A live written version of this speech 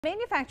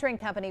Manufacturing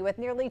company with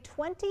nearly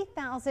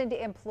 20,000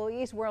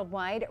 employees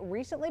worldwide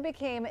recently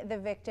became the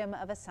victim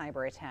of a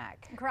cyber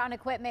attack. Crown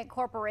Equipment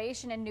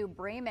Corporation in New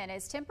Bremen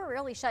is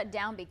temporarily shut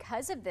down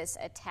because of this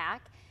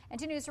attack. And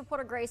 2 News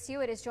reporter Grace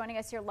Hewitt is joining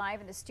us here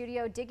live in the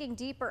studio, digging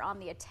deeper on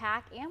the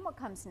attack and what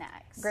comes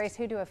next. Grace,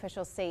 who do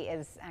officials say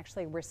is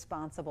actually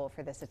responsible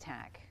for this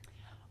attack?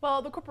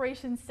 Well, the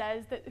corporation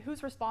says that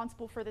who's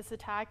responsible for this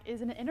attack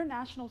is an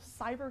international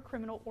cyber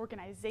criminal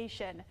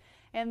organization.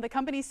 And the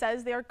company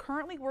says they are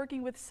currently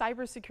working with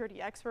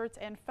cybersecurity experts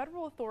and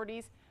federal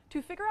authorities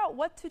to figure out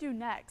what to do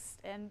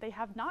next. And they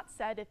have not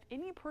said if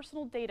any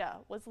personal data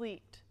was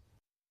leaked.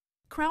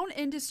 Crown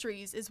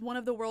Industries is one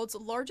of the world's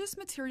largest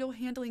material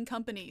handling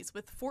companies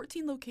with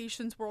 14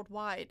 locations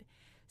worldwide.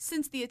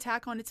 Since the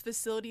attack on its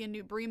facility in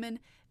New Bremen,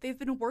 they've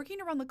been working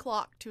around the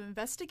clock to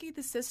investigate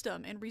the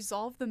system and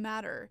resolve the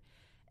matter.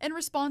 In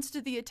response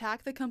to the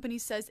attack, the company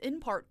says in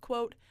part,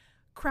 quote,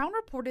 Crown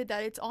reported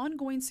that its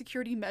ongoing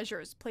security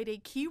measures played a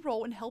key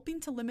role in helping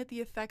to limit the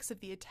effects of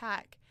the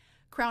attack.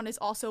 Crown is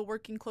also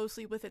working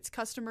closely with its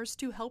customers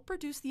to help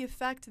reduce the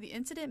effect the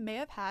incident may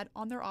have had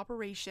on their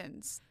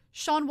operations.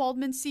 Sean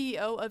Waldman,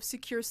 CEO of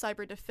Secure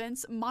Cyber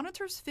Defense,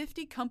 monitors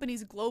 50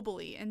 companies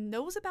globally and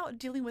knows about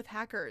dealing with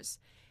hackers.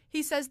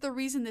 He says the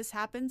reason this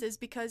happens is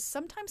because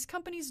sometimes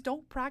companies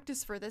don't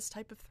practice for this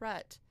type of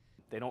threat.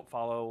 They don't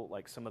follow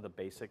like some of the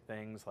basic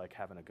things like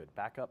having a good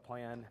backup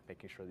plan,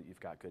 making sure that you've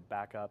got good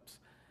backups.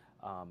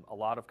 A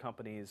lot of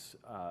companies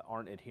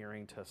aren't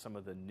adhering to some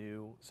of the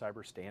new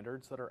cyber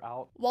standards that are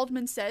out.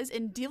 Waldman says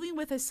in dealing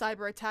with a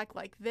cyber attack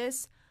like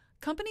this,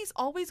 companies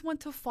always want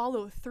to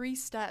follow 3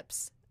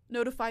 steps.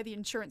 Notify the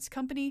insurance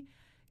company,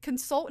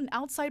 consult an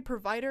outside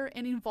provider,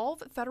 and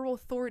involve federal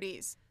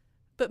authorities.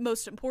 But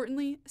most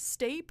importantly,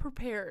 stay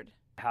prepared.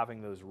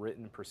 Having those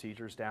written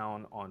procedures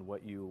down on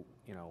what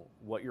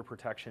what your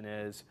protection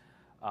is,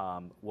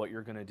 what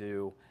you're going to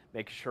do,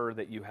 make sure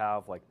that you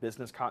have like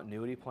business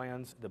continuity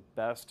plans. The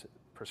best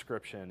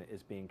prescription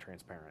is being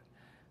transparent.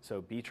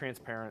 So be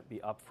transparent, be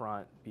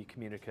upfront, be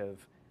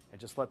communicative, and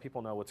just let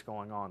people know what's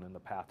going on in the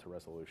path to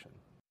resolution.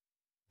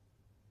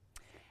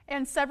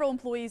 And several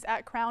employees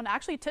at Crown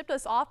actually tipped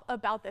us off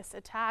about this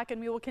attack, and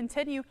we will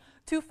continue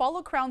to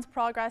follow Crown's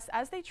progress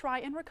as they try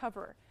and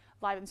recover.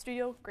 Live in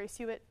studio, Grace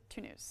Hewitt,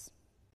 2 News.